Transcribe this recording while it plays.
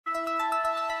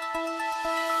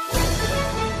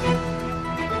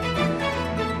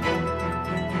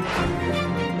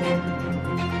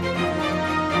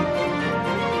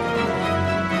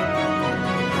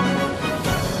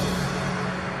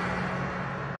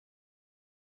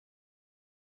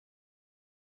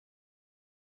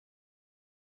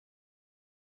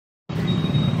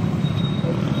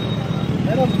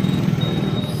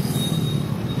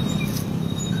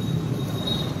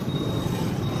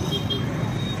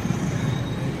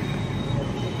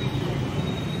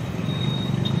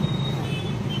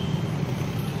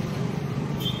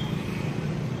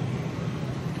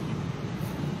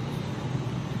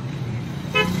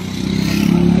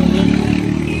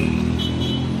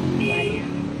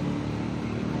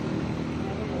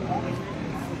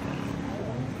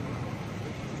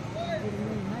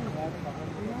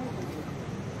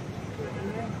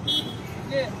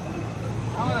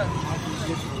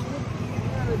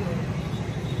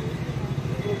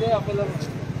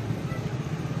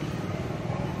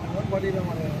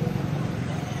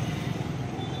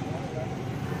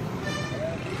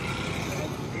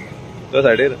तो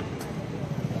side ready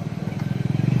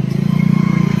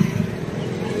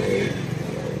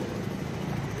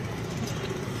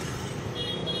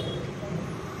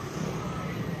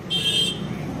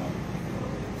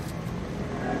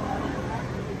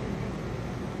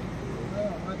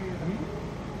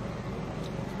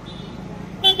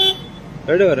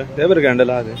candle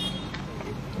आगे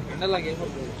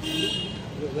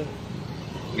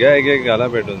गाला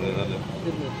पेट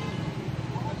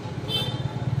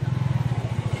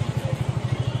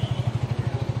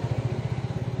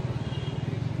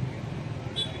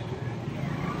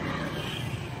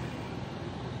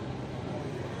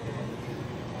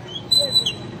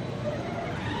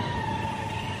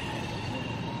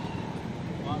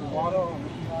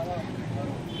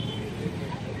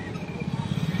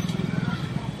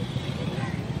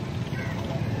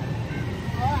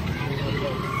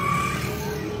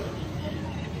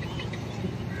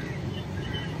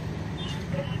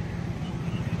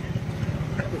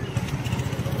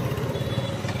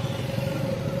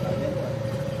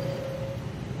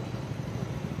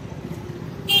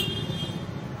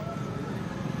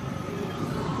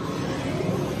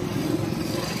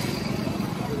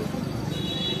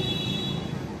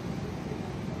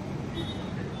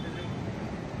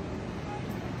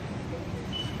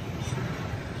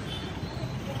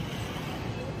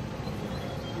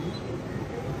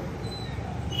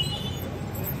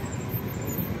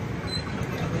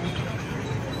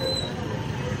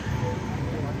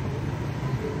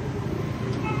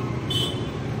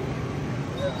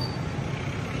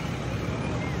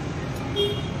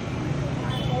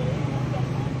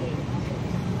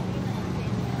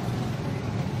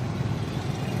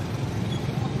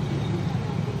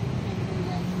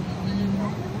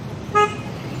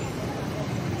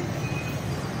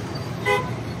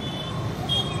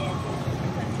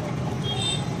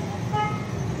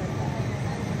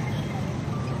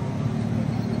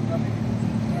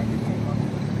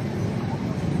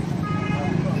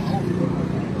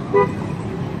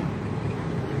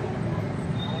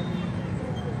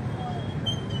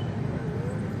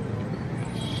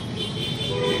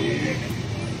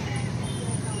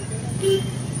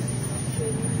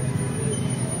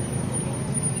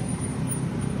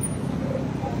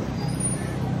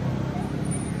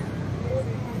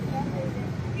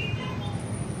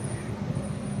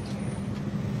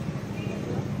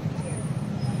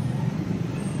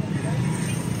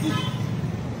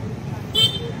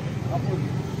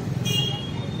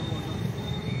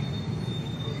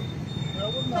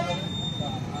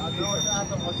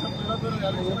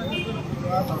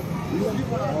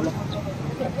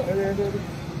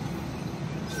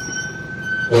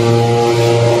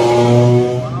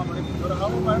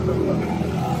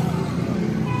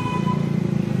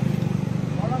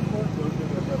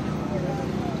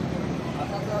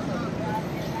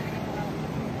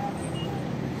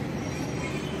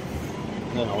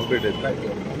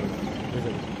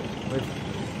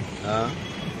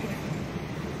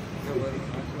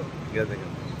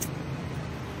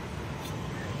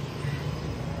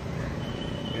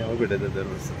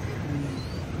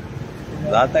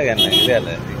जाता क्या नहीं ले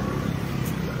आला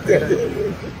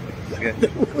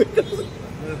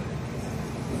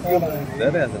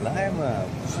दर लाय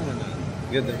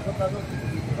मग घेते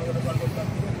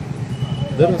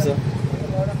दर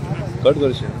कट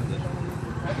करशील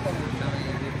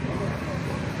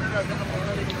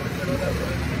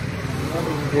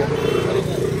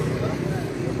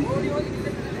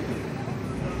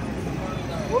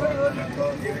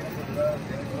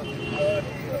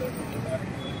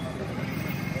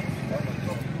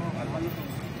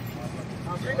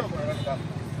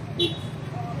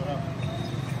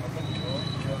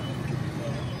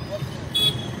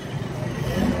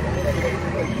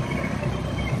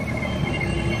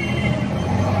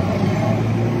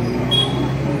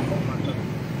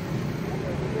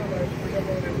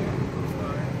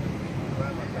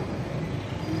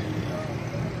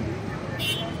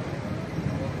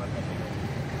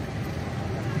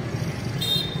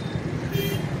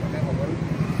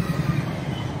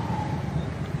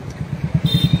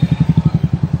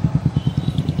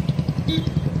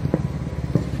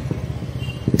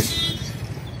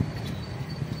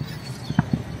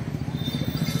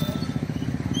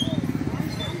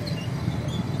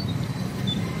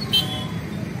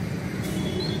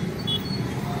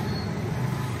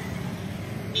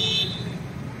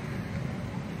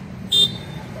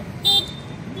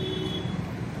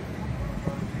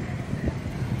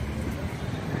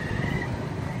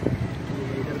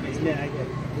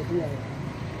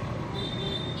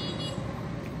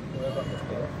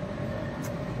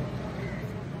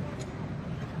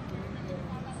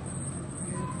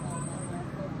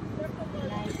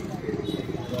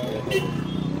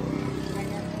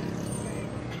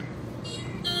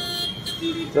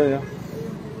저요.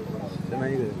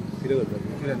 많이 그래.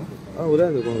 그래. 아,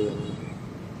 우리한테 거는.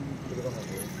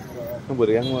 한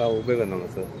번에 양말 500원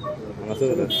남았어. 남았어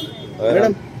그래.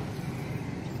 मैडम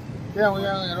क्या हो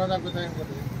गया रोजा को टाइम कर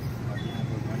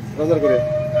रोजा करे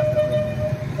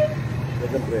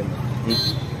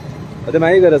अरे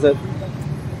माही करा सर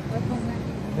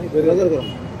रोजा करो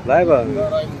लाइव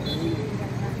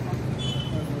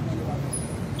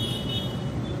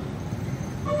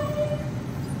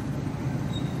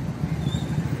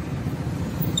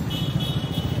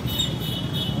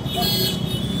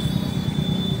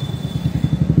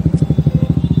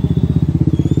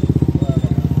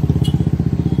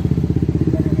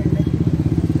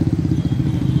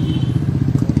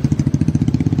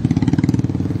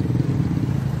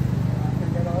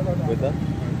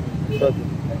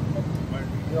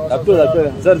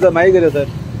सर सर माही करे सर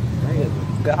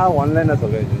हा ऑनलाइन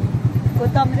सगळे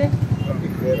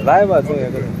लाईव्ह असं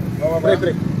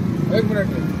एक मिनिट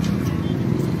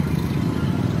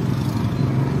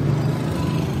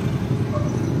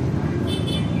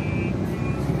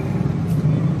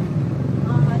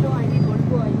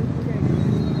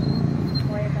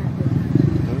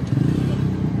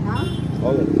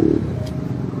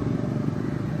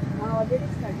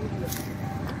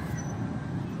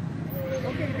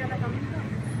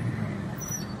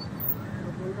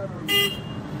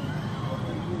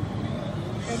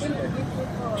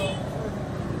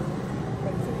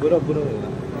बुरा बुरा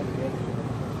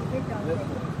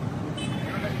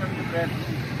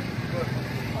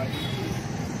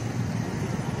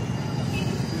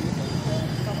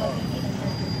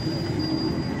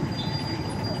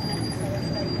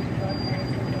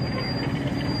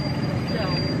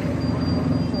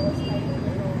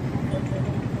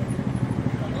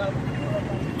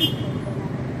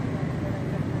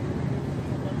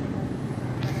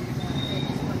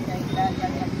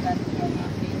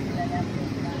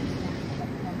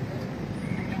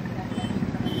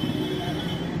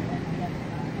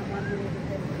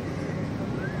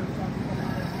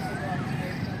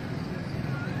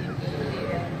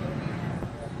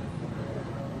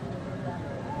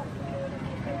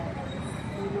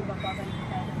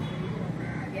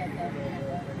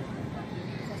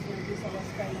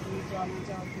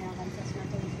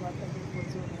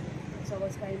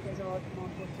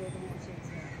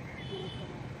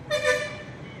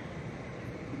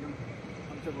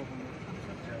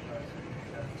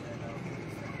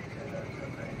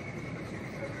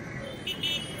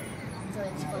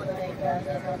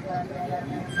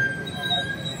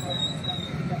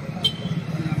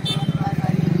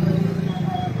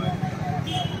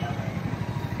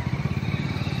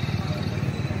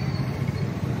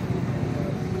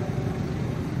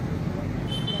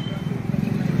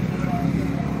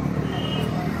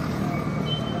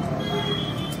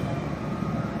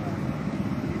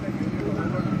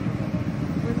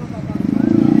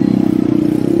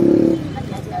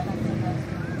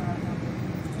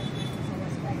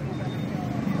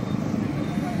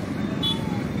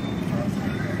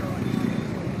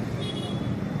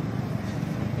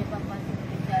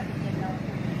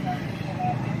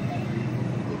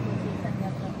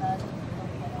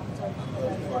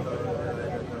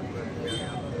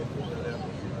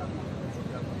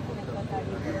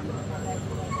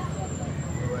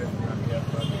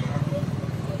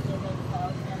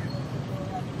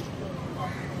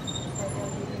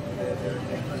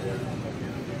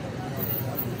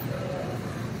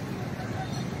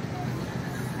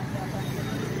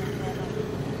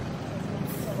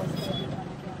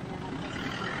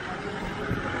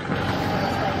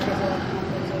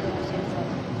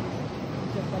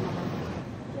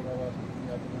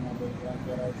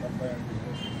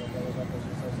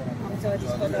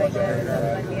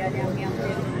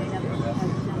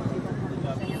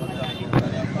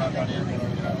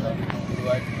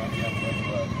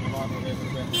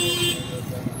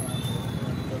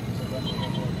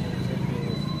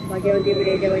Bagi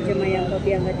beri dewa mayang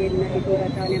kopi ang hadid na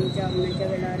ikuratan ng jam na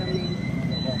jawalarami.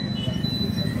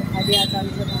 Hadiatan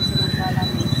sa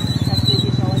pansinangkalang sa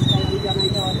studio sa wasay di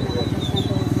jangan jawab na kasas na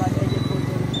to buat aja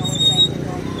puto sa wasay di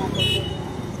jawab na puto.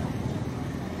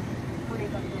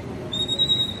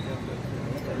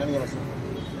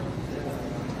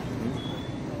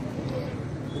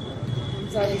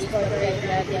 Sa sport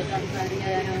regular dia akan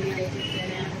kaya ng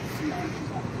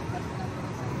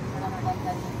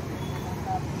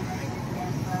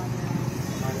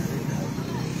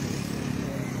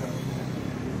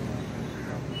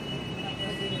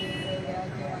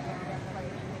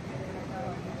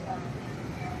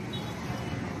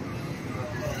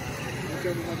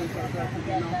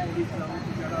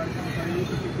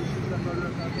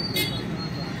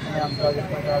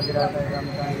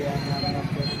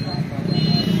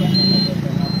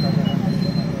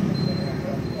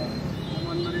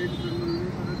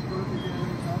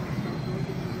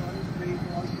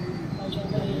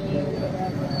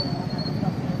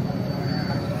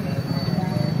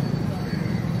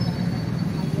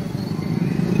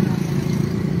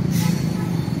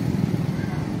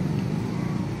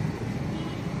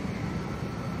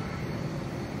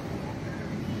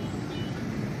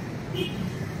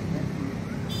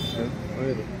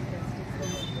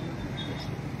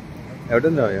എവിടെ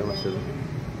നിന്നാണ് muster?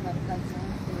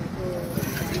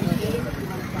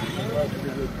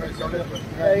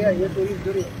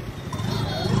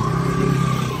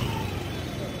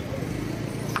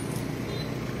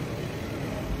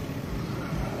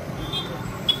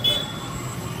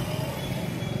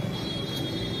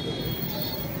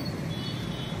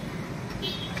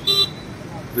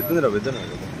 വിത്തുന്നില്ല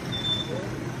വിത്തുന്നില്ല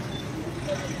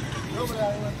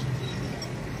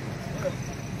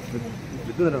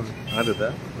വിത്തുന്നില്ല അങ്ങനത്തെ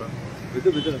വിത്ത്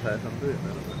വിത്തുന്ന സംഭവം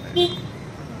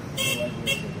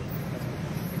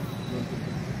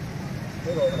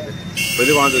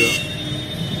पहिले कोणाचं घेऊ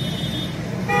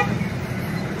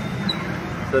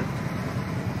sir?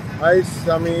 आयज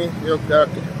आमी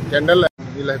candle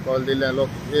दिले कॉल दिले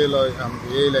लोक येयलो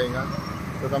येयले हिंगा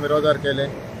तर आमी रोजार केले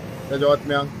तेज्या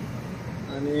ओतम्यांक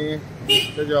आनी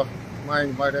तेज्या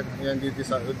मायंड माड्याक हें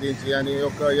दिवची आनी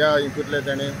ह्या हितूंतले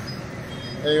तेणें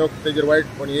हे तेजेर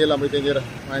वायटपण येयला मागीर तेजेर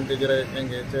मायंड तेजेर हें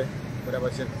घेवचें बऱ्या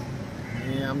भाशेन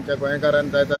आनी आमच्या गोंयकारान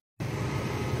जाता.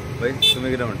 भाई तुमी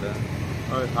कितें म्हणटा?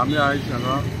 आमी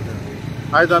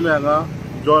आयज आमी हांगा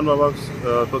जॉन बाबाक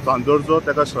तो चांदोरचो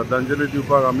ताका श्रद्धांजली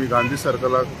दिवपाक आमी गांधी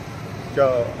सर्कलाच्या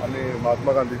आमी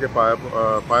महात्मा गांधीचे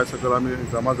पांया सकयल आमी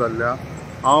जमा जाल्ल्या.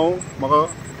 म्हाका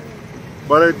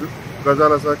बरें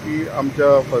गजाल आसा की आमच्या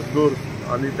फजलूर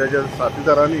आनी तेज्या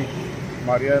साथीदारांनी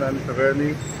मारियान आनी सगळ्यांनी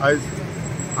आयज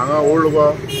हांगा ओल्ड गोवा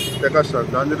ताका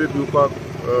श्रद्धांजली दिवपाक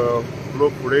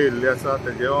लोक फुडें येयल्ले आसा.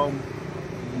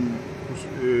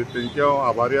 तेंचे हांव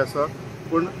आभारी आसा.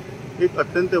 पूण एक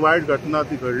अत्यंत वायट घटना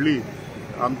ती घडली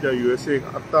आमच्या USA.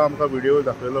 आत्तां आमकां व्हिडिओ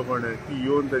दाखयलो कोणें की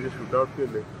येवन तेजे शूटआवट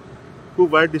केले. खूब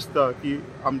वायट दिसता की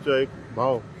आमचो एक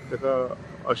भाव ताका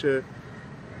अशें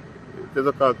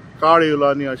तेजो काळ येयलो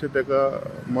आनी अशें ताका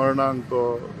मरणाक तो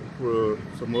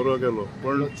समोर गेलो.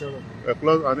 पूण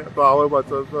एकलोच आनी तो आवय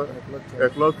बापायचो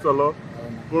एकलोच चलो.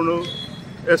 पूण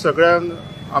हे सगळ्यांक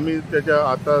आमी तेज्या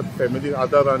आतां फॅमिलीक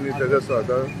आदार आनी तेज्या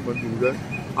सहदार दिवंक जाय.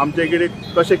 आमचे कडेन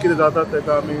कशें कितें जाता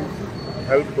ताका आमी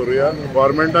हेल्प करुया.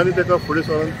 गोवोरमेंटांनी ताका फुडें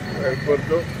सरून हेल्प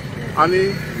करचो आनी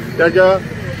तेज्या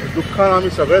दुख्खान आमी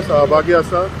सगळे सहभागी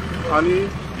आसा. आनी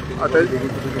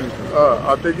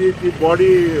आतांची ती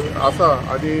बॉडी आसा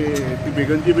आनी ती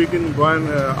बेगीनची बेगीन गोंयान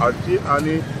हाडची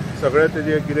आनी सगळे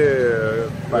तेजे कितें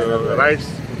रायट्स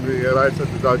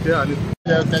जावचे आनी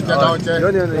तेंच्या गांवचे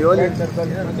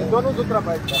दोनूच उतरां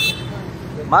पाहिजे.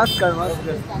 मास्क काढ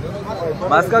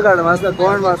मास्क काढ मास्क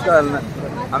कोण मास्क घालना?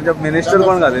 आमच्या मिनिस्टर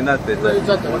कोण घालिनात तेचं.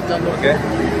 ओके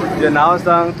तुजें नांव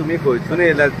सांग, तुमी खंयसून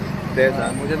येयल्यात तें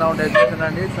सांग. म्हजें नांव डेजमन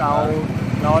फर्नांडीस. हांव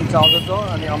गांवांत चांदोरचो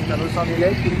आनी हांव चांदोरसान येयले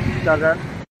 2000.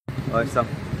 हय सांग.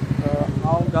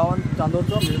 हांव गांवांत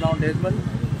चांदोरचो. म्हजें नांव डेजमन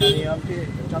आनी आमचे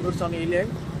चांदोरसान येयले.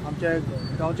 आमच्या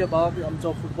गांवचे बाब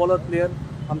आमचो फुटबॉलर प्लेयर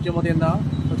आमचे मदें ना.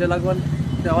 ताचे लागून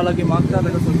देवा लागीं मागता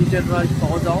ताका संगीचेर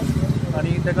फावो जावं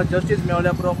आनी ताका जस्टीस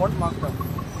मेळ्ळ्या पुरो म्हूण मागता.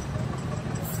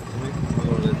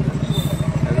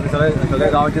 सगळे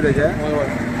गांवचे तेजे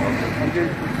आमचे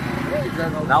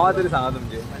नांवां तरी सांगा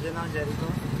तुमची. म्हजें नांव जेरिको.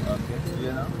 ओके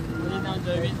तुजें नांव? म्हजें नांव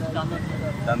जयवीर चांदोर.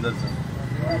 चांदोरचो.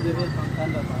 देवेर फ्रॉम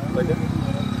चांदोर. खंयचे?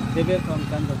 देवेर फ्रॉम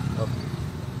चांदोर. ओके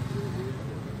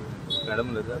मॅडम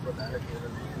उलयता?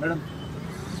 मॅडम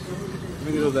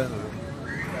तुमी कितें उलयता?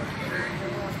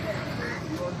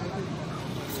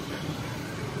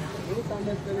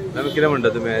 कितें म्हणटा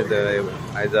तुमी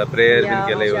आयज प्रेयर बीन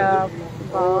केले?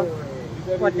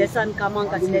 परदेसान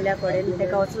कामाक आसलेल्या कडेन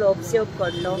ताका असलो अपयोग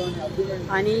घडलो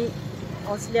आनी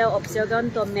असल्या अपयोगान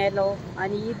तो मेलो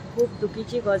आनी ही खूब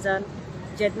दुखीची गजाल.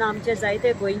 जेन्ना आमचे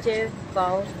जायते गोंयचे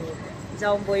भाव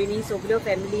जावं भयणी सगळ्यो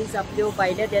फॅमिलीज आपल्यो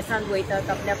भायल्या देशांत वयतात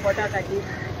आपल्या पोटा खातीर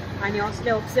आनी असले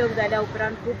अपयोग जाल्या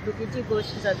उपरांत खूब दुखीची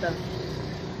गोश्ट जाता.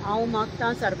 हांव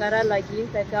मागतां सरकारा लागीं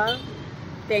ताका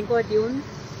तेंको दिवन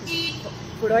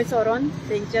फुडें सरोन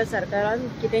तेंच्या सरकारान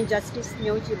कितें जस्टीस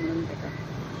मेळची म्हणून ताका.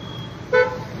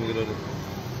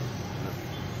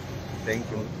 Thank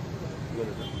you.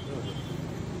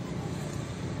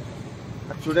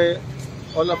 Today,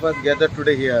 all of us gathered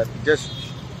today here just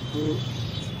to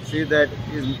see that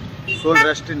his soul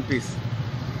rest in peace.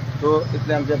 तो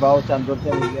इतले आमचे भाव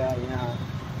चांदोरच्या भुरगे हांगा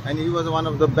and he was one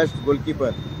of the best goalkeeper.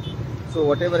 So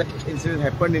whatever incident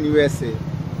happened in USA,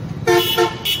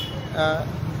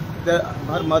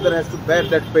 her mother has to bear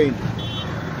that pain.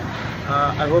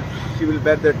 I hope she will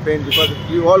bear that pain because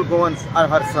we all Goans are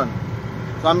her son.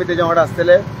 So आम्ही त्याच्या वांगडा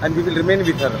आसतले and we will remain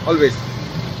with her always.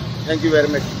 Thank you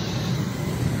very much.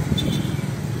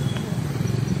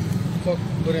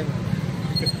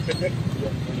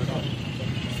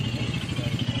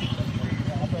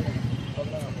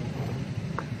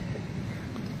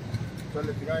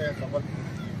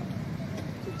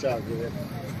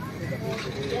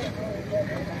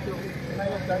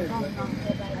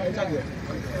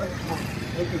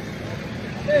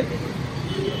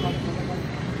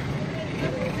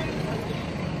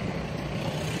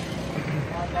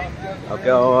 Okay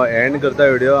and करता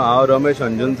video हांव रमेश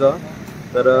अंजूनचो.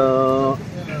 तर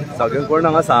सगळें कोण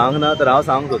हांगा सांग ना तर हांव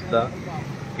सांग सोदता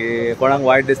की कोणाक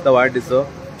वायट दिसो.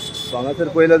 सो हांगासर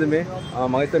पयलो तुमी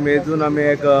म्हाका दिसता मेजून आमी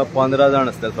एक 15 जाण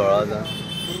आसता 16 जाण.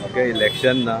 ओके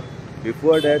इलेक्शन ना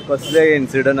बिफोर डॅट कसलेय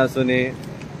इन्सिडंट आसूं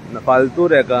न्ही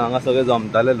फालतूर हेका हांगा सगळे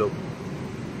जमताले लोक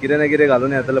कितें ना कितें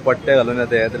घालून येताले पट्टे घालून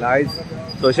येताले. आयज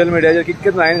सोशल मिडियाचेर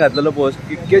कितकेच हांवें घातलेलो पोस्ट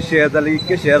कितके शेअर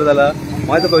जाला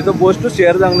म्हाका खंयचो पोस्टूच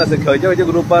शेअर जावंक नासता. खंयच्या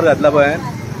ग्रुपार घातला पळय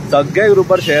सगळ्या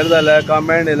ग्रुपार शेअर जाला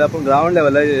कमेंट येयला पूण ग्रावंड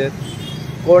लेवलाचेर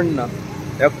कोण ना.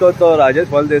 एकटो तो राजेश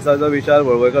फळदेसायचो विशाल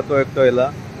वळवयकर तो एकटो येयला.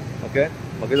 ओके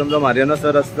मागीर तुमचो मारियानो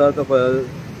सर आसता तो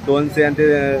 200 आनी ते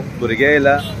भुरगे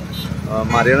येयला.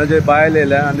 मारियानोचे बायल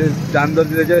येयल्या आनी चांदोर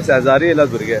तेजे शेजारी येयल्यात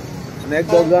भुरगे आनी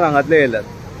 1-2 जाण हांगातले येयल्यात.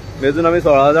 मेजून आमी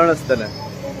 16 जाण आसतले.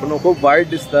 पूण खूब वायट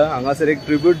दिसता हांगासर एक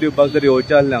ट्रिब्यूट दिवपाक तरी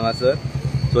येवचें आहलें. हांगासर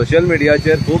सोशल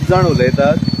मिडियाचेर खूब जाण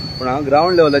उलयतात पूण हांगा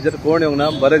ग्रावंड लेवलाचेर कोण येवंक ना.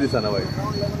 बरें दिसना वायट.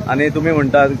 आनी तुमी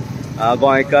म्हणटात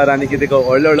गोंयकार आनी कितें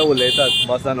व्हडले व्हडले उलयतात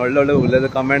बसान व्हडले उलयतात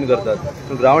कमेंट करतात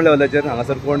पूण ग्रावंड लेवलाचेर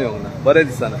हांगासर कोण येवंक ना. बरें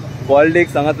दिसना.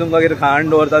 पॉलिटिक्स हांगा तुमकां कितें खाण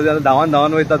दवरतात जाल्यार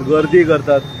धांवन वयतात गर्दी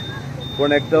करतात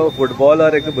पूण एक तो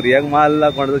फुटबॉलर एक भुरग्याक मारला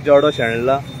कोणाचो चेडो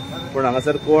शेणला पूण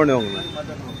हांगासर कोण येवंक ना.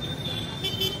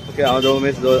 ओके हांव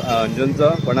रमेश अंजूनचो.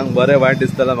 कोणाक बरें वायट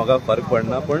दिसतालो म्हाका फरक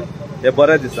पडना पूण हें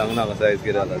बरें दिसतांक ना हांगासर आयज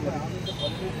कितें जालां.